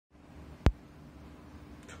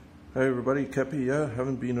Hey everybody, Cappy here.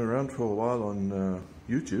 Haven't been around for a while on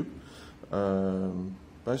YouTube,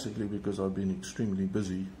 basically because I've been extremely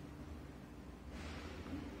busy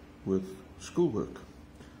with schoolwork.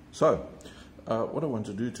 So, what I want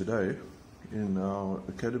to do today in our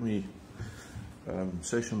academy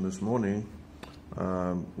session this morning,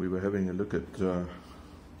 we were having a look at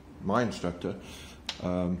my instructor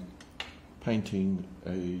painting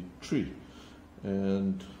a tree,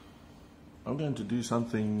 and I'm going to do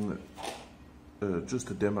something, just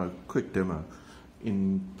a demo, quick demo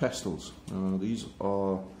in pastels. These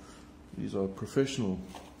are professional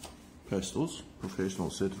pastels, professional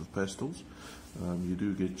set of pastels. You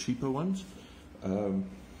do get cheaper ones.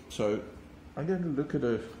 So I'm going to look at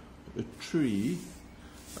a tree.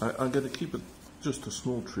 I'm going to keep it just a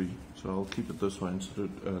small tree, so I'll keep it this way instead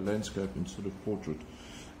of landscape instead of portrait.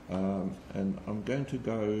 And I'm going to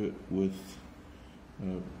go with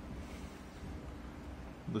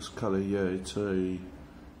this color here. It's a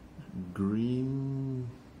greeny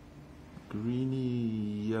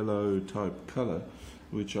yellow type color,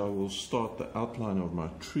 which I will start the outline of my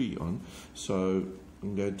tree on. So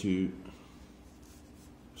I'm going to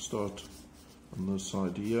start on this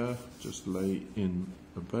side here, just lay in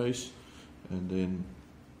a base and then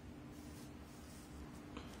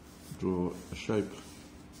draw a shape.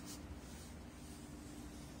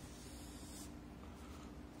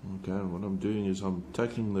 Okay, and what I'm doing is I'm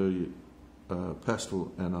taking the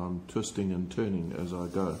pastel and I'm twisting and turning as I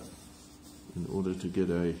go in order to get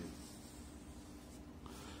a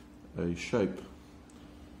shape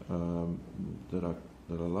that I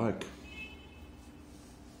like.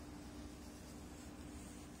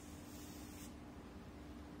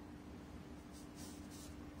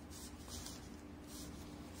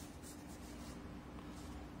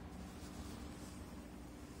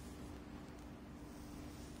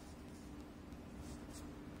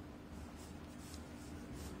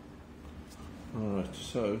 Alright,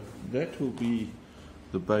 so that will be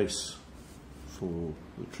the base for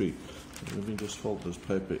the tree. Let me just fold this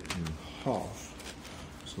paper in half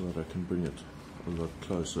so that I can bring it a lot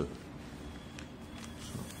closer.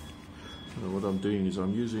 So what I'm doing is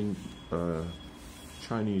I'm using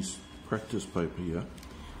Chinese practice paper here,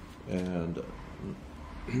 and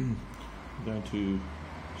I'm going to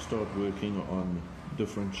start working on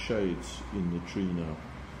different shades in the tree now.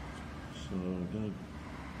 So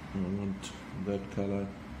I want that color.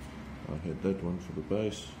 I had that one for the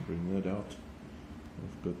base, bring that out.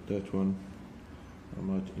 I've got that one. I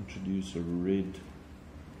might introduce a red,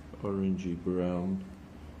 orangey brown.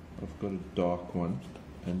 I've got a dark one,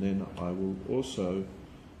 and then I will also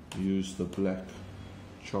use the black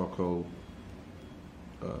charcoal,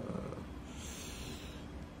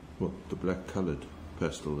 the black colored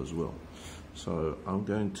pastel as well. So I'm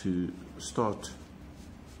going to start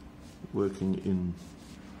working in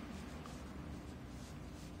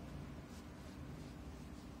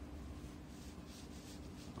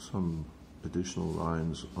some additional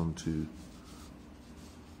lines onto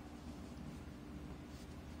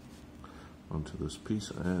this piece,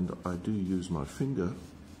 and I do use my finger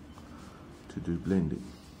to do blending.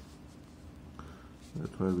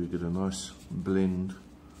 That way we get a nice blend .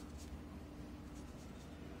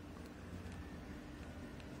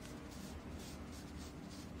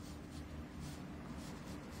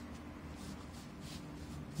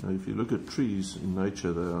 Now if you look at trees in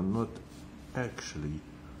nature, they are not actually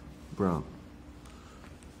brown.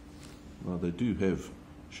 Now they do have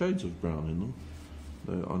shades of brown in them.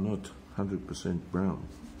 They are not 100% brown.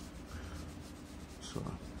 So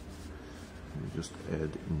let me just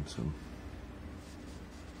add in some .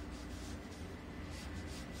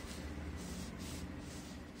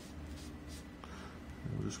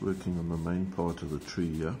 I'm just working on the main part of the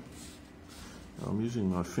tree here. Now I'm using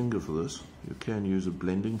my finger for this. You can use a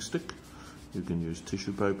blending stick. You can use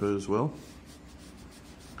tissue paper as well.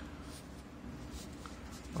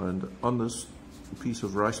 And on this piece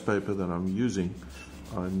of rice paper that I'm using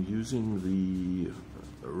the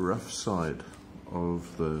rough side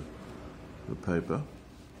of the paper.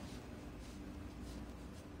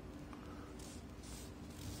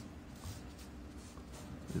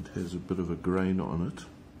 It has a bit of a grain on it.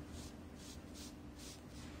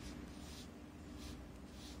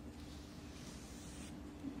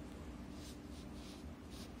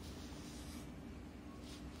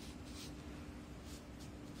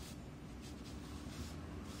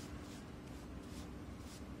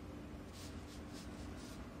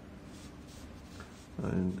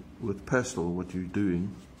 And with pastel, what you're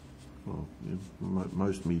doing, well,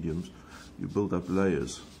 most mediums, you build up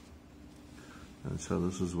layers. And so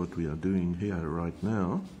this is what we are doing here right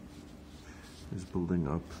now. is building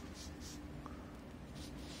up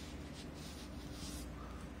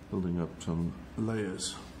some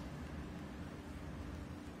layers.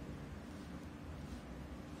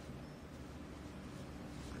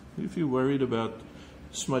 If you're worried about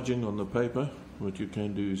smudging on the paper, what you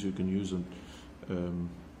can do is you can use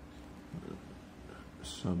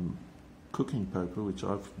some cooking paper,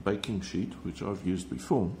 baking sheet, which I've used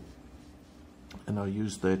before, and I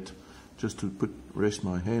use that just to rest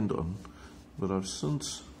my hand on. But I've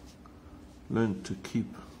since learned to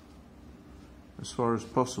keep, as far as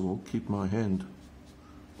possible, keep my hand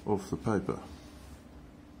off the paper.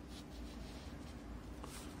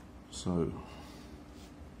 So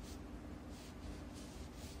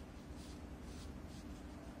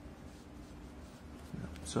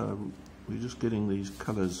we're just getting these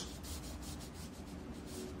colors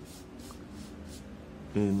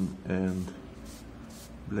in and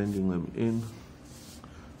blending them in,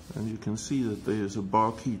 and you can see that there's a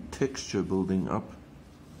barky texture building up.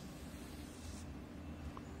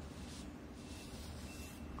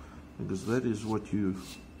 Because that is what you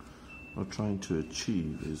are trying to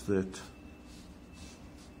achieve, is that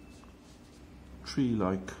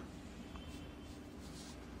tree-like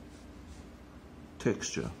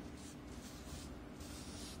texture.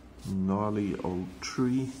 Gnarly old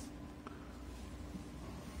tree.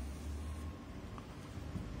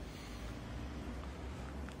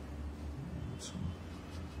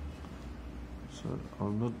 So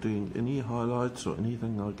I'm not doing any highlights or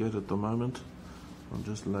anything like that at the moment. I'm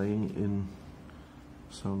just laying in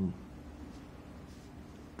some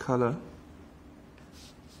color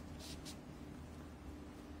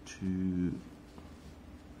to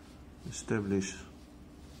establish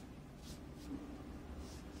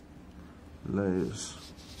layers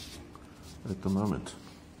at the moment.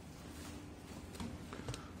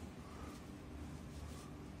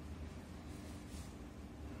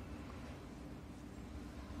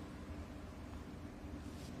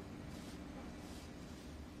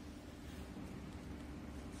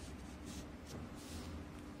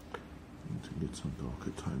 Need to get some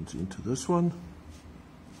darker tones into this one.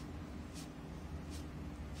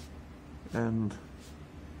 And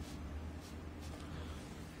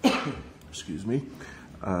excuse me,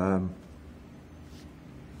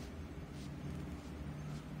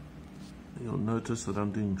 you'll notice that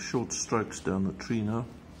I'm doing short strokes down the tree now.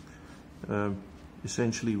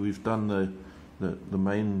 Essentially we've done the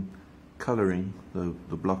main coloring,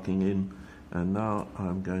 the blocking in, and now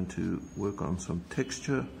I'm going to work on some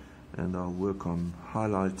texture, and I'll work on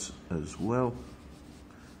highlights as well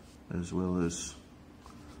as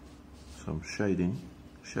some shading,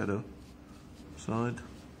 shadow side.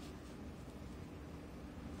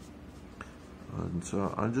 And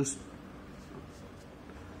so I'm just,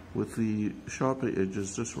 with the sharper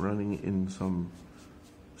edges, just running in some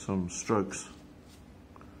strokes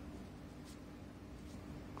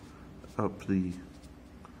up the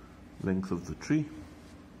length of the tree.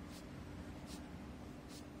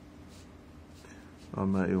 I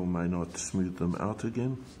may or may not smooth them out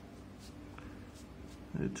again.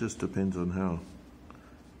 It just depends on how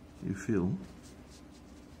you feel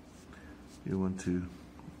you want to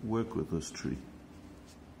work with this tree.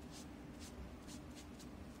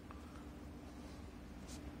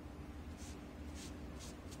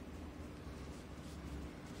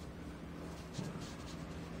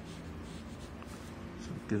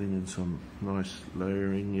 So getting in some nice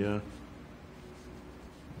layering here.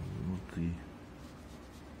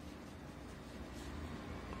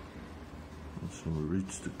 Some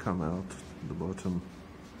roots to come out at the bottom.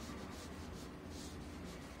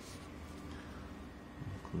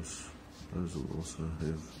 Of course, those will also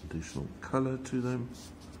have additional color to them.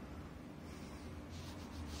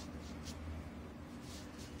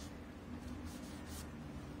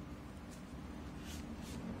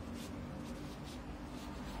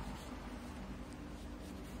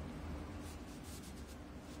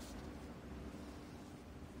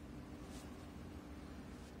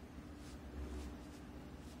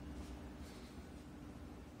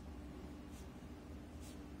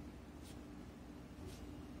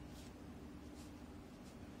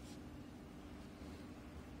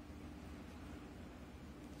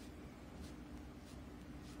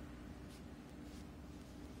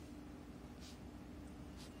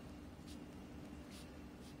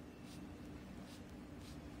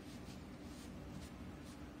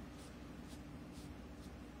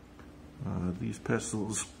 These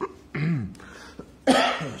pastels,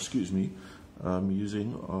 excuse me, I'm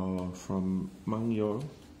using are from Mangyo.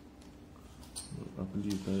 I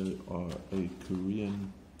believe they are a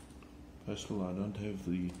Korean pastel. I don't have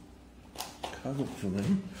the color for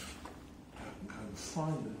them.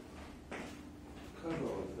 find the cover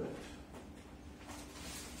of that,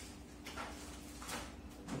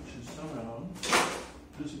 which has somehow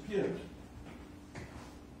disappeared.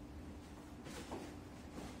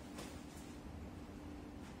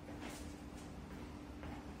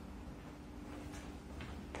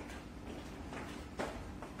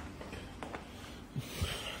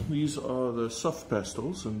 These are the soft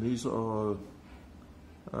pastels, and these are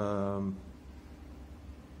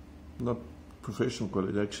not professional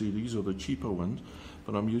quality. Actually, these are the cheaper ones,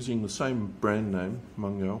 but I'm using the same brand name,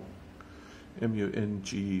 Mungyo,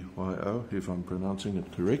 M-U-N-G-Y-O, if I'm pronouncing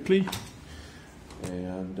it correctly.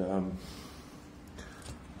 And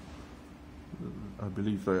I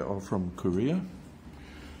believe they are from Korea,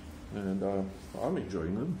 and I'm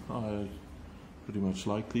enjoying them. I pretty much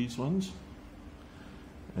like these ones.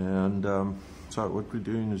 And so what we're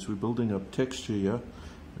doing is we're building up texture here,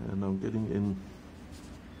 and I'm getting in,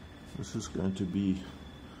 this is going to be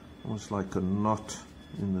almost like a knot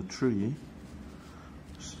in the tree,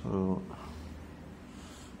 so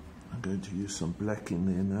I'm going to use some black in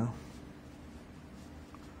there now.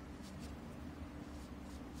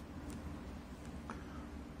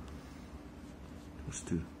 Just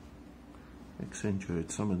to accentuate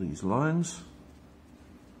some of these lines.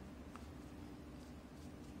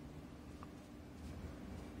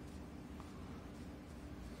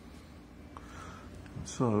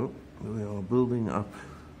 So we are building up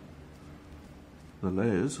the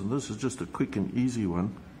layers, and this is just a quick and easy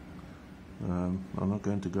one. I'm not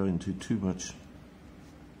going to go into too much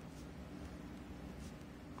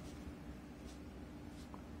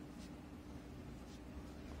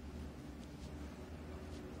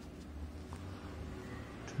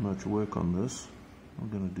work on this. I'm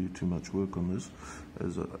going to do too much work on this,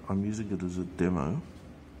 as I'm using it as a demo,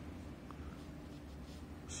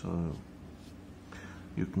 so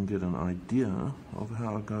you can get an idea of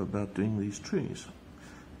how I go about doing these trees.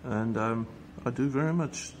 And I do very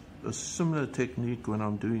much a similar technique when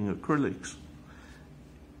I'm doing acrylics,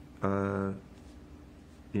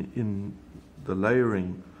 in the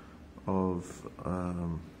layering of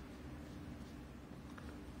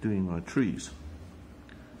doing my trees.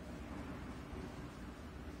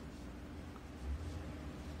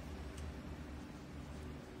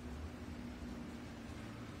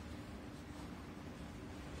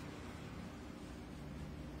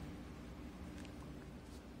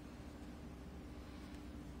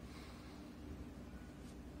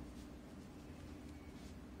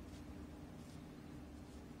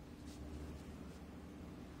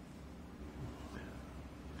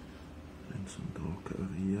 Some dark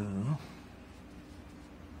over here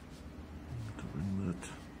to bring that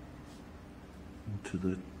into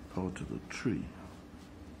that part of the tree.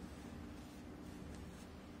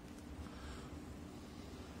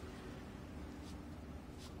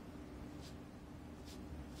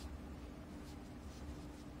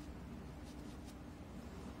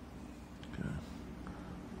 Okay.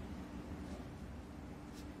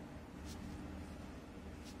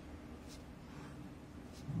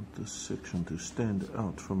 This section to stand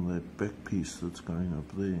out from that back piece that's going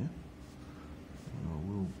up there. I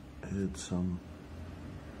will add some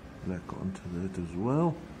black onto that as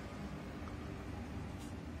well.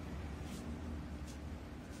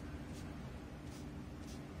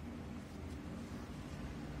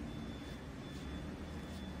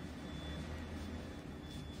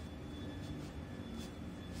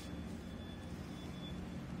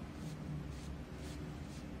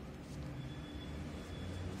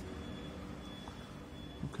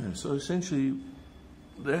 Okay, so essentially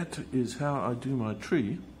that is how I do my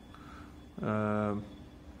tree.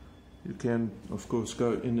 You can, of course,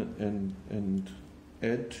 go in and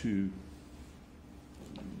add to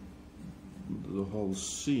the whole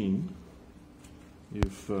scene.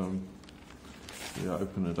 If you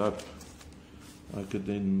open it up, I could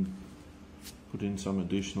then put in some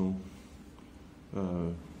additional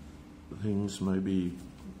things, maybe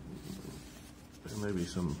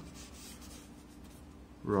some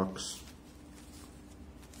rocks.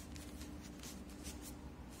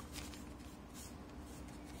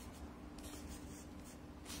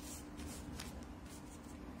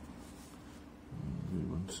 We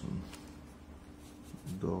want some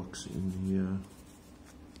darks in here,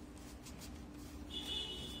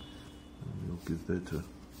 and we'll give that a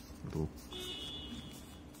little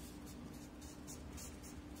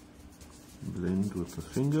blend with the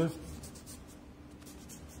finger.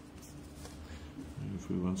 If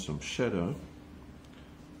we want some shadow,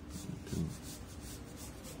 we can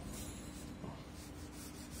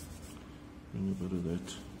bring a bit of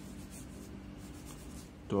that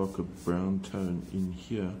darker brown tone in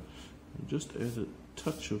here. And just add a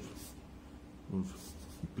touch of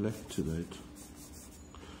black to that,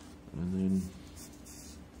 and then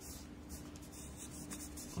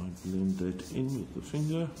I blend that in with the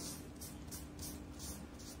finger.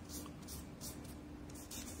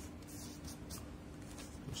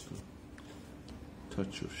 Just a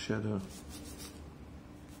touch of shadow.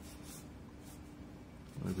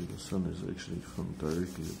 Maybe the sun is actually from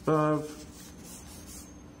directly above,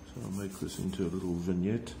 so I'll make this into a little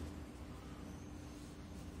vignette.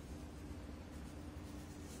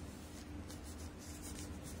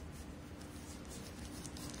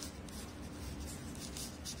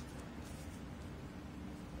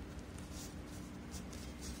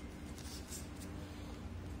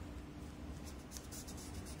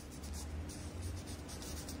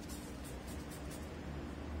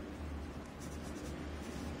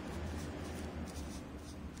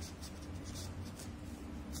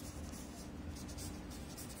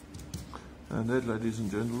 And that, ladies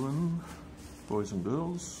and gentlemen, boys and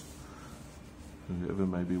girls, whoever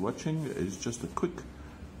may be watching, is just a quick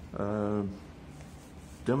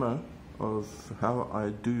demo of how I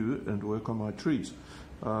do and work on my trees.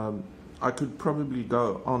 I could probably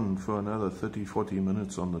go on for another 30-40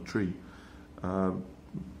 minutes on the tree,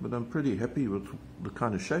 but I'm pretty happy with the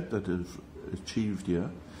kind of shape that is achieved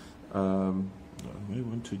here. I may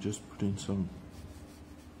want to just put in some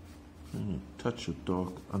touch of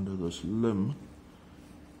dark under this limb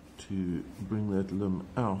to bring that limb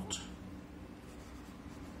out.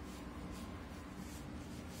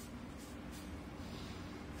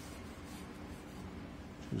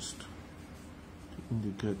 Just to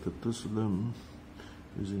indicate that this limb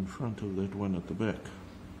is in front of that one at the back,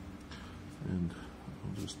 and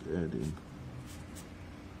I'll just add in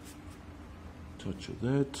a touch of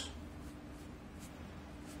that.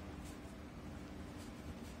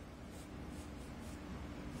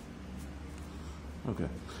 Okay,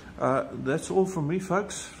 that's all from me,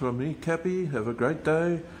 folks. From me, Cappy. Have a great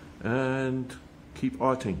day and keep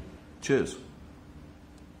arting. Cheers.